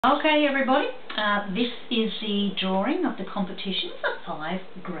Okay everybody, this is the drawing of the competition for 5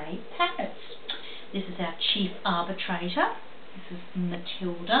 grey parrots. This is our chief arbitrator. This is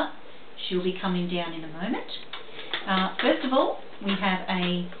Matilda. She'll be coming down in a moment. First of all, we have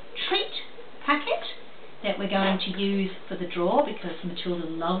a treat packet that we're going to use for the draw because Matilda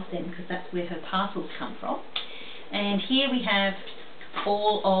loves them because that's where her parcels come from. And here we have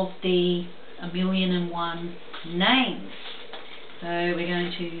all of the 1,000,001 names. So we're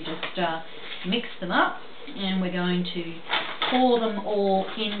going to just mix them up and we're going to pour them all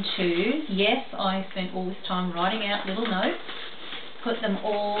into, yes, I spent all this time writing out little notes, put them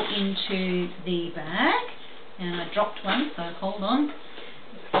all into the bag, and I dropped one, so hold on,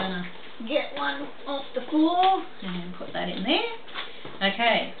 I'm going to get one off the floor and put that in there.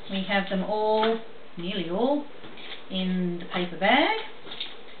 Okay, we have them all, nearly all, in the paper bag,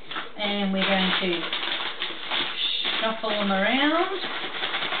 and we're going to shuffle them around,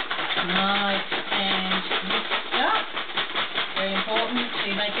 nice and mixed up. Very important to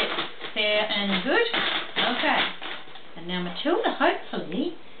make it fair and good. Okay, and now Matilda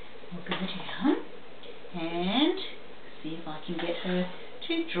hopefully will go down and see if I can get her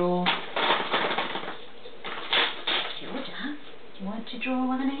to draw. Matilda, do you want to draw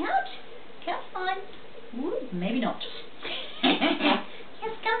one out? Come on. Ooh, maybe not.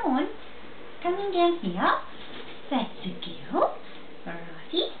 Yes, come on. Coming down here. That's a girl.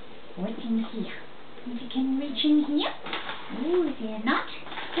 Alrighty. What's in here? If you can reach in here. Ooh, is there a nut?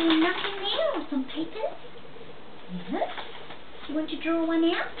 Is there a nut in there or some papers? Yes. You want to draw one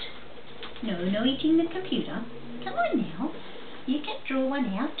out? No eating the computer. Come on now. You can draw one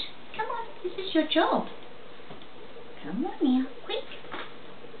out. Come on, this is your job. Come on now, quick.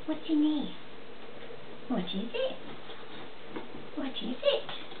 What's in there? What is it? What is it?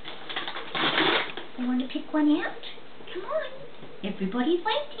 You want to pick one out? Come on. Everybody's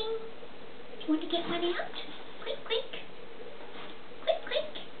waiting. Do you want to get one out? Quick, quick. Quick, quick.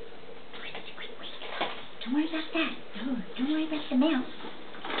 Quick, quick, quick. Don't worry about that. No, don't worry about the mouse.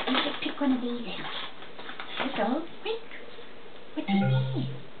 You just pick one of these out. There you go. Quick. What's in there?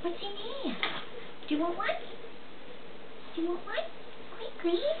 What's in here? Do you want one? Do you want one?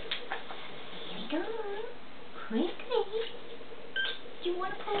 Quickly. Here we go. Quickly. Do you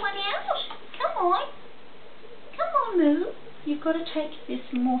want to pull one out? Come on. Come on, Moo. You've got to take this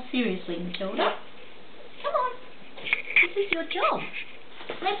more seriously, Matilda. Come on. This is your job.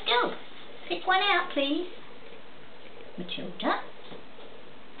 Let's go. Pick one out, please. Matilda.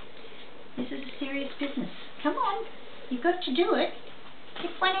 This is a serious business. Come on. You've got to do it.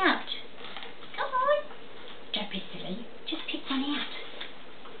 Pick one out. Come on. Don't be silly. Just pick one out.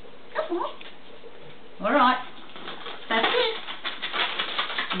 Come on. All right. That's it.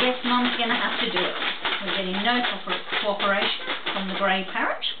 Guess Mum's going to have to do it. We're getting no cooperation from the grey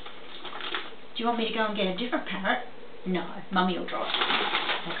parrot. Do you want me to go and get a different parrot? No, Mummy will draw it.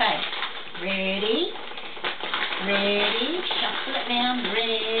 Okay, ready? Ready? Shuffle it round.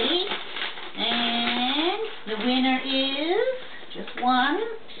 Ready? And the winner is just one.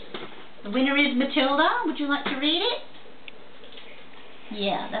 The winner is Matilda. Would you like to read it?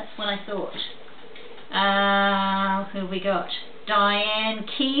 Yeah, that's what I thought. Who have we got? Diane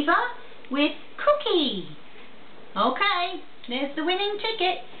Kiva with Cookie. Okay, there's the winning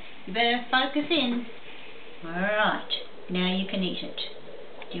ticket. You better focus in. Alright, now you can eat it.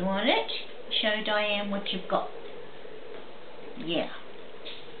 Do you want it? Show Diane what you've got. Yeah.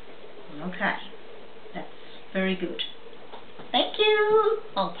 Okay, that's very good. Thank you.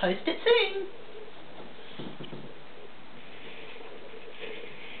 I'll post it soon.